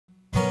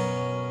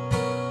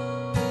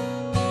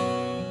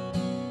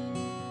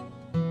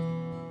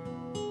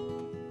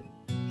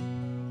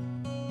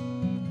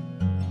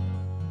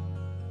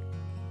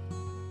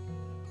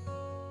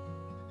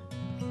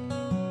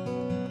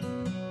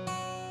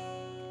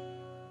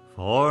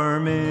For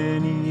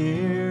many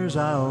years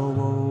I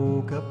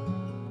woke up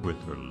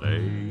with her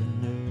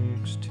laying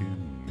next to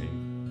me.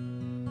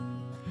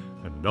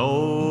 And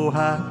oh,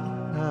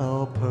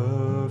 how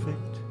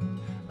perfect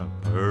a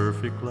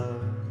perfect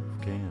love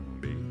can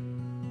be.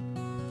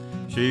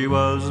 She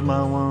was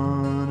my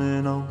one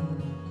and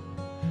only.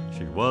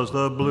 She was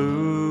the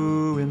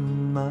blue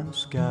in my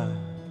sky.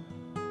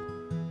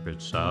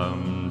 But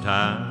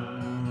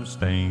sometimes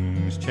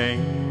things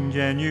change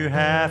and you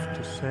have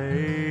to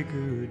say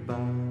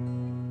goodbye.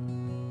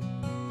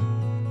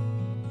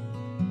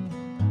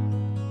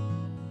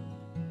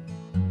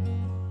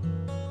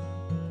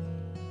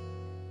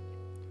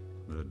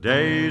 The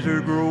days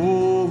are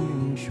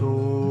growing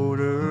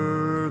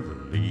shorter, the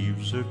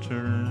leaves are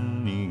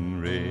turning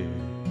red.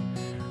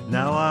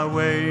 Now I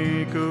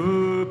wake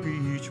up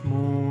each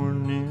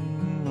morning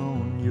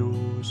on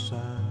your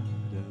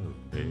side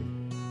of bed.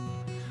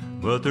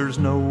 But there's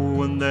no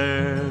one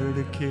there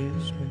to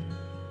kiss me,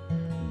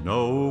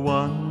 no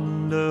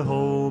one to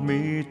hold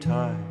me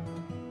tight.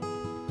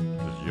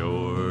 'Cause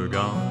you're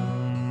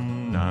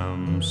gone,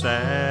 I'm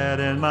sad,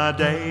 and my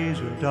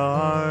days are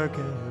dark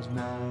as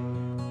night.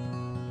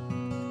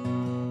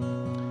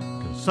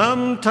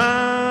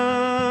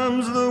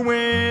 Sometimes the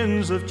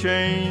winds of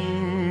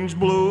change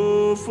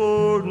blow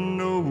for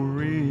no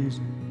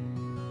reason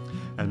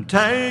and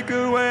take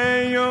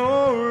away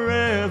your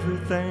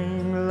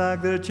everything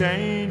like the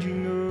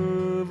changing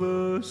of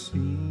a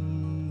season.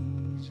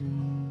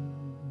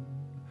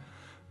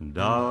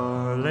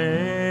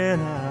 Darling,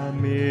 I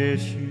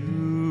miss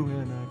you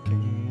and I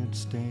can't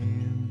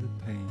stand the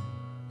pain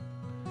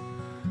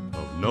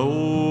of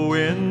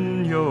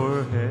knowing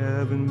you're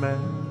heaven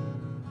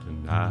bound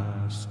and I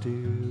still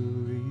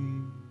remain.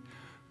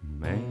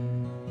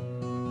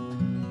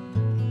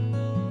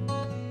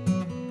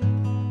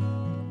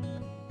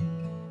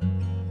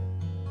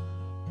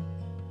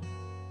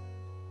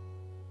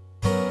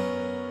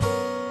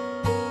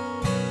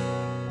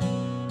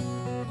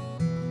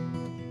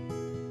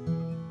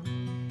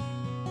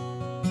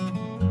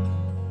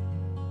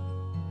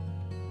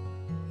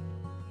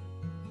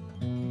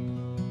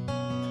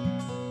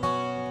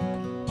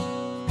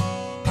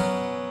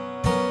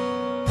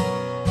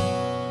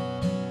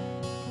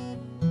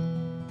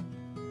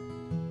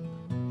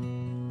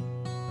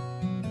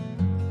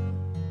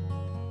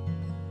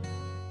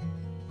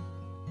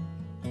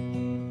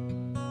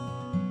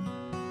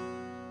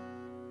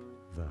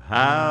 The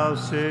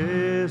house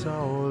is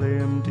all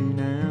empty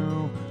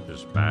now, the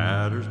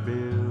spiders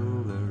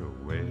build their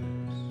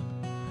webs,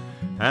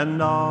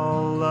 and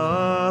all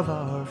of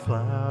our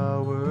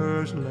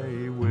flowers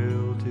lay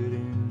wilted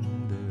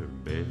in their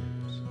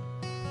beds.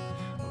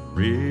 A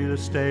real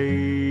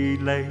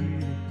estate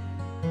lady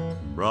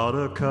brought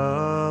a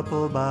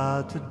couple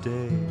by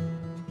today,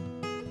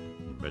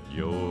 but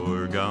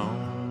you're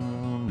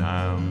gone,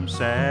 I'm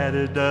sad,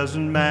 it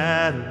doesn't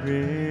matter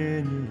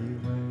anyway.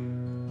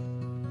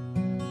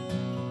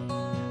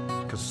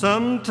 'Cause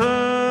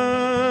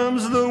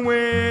sometimes the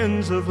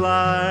winds of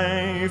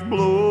life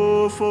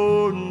blow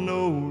for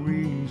no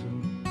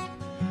reason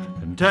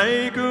and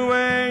take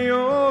away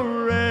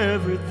your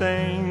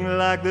everything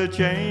like the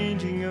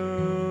changing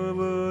of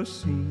a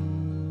season.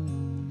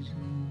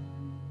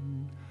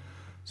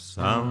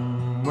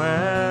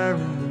 Somewhere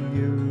in the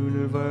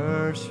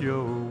universe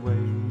you're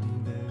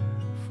waiting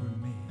there for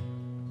me.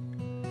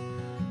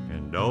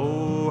 And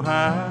oh,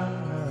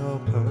 how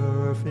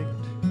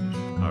perfect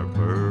our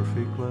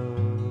perfect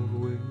love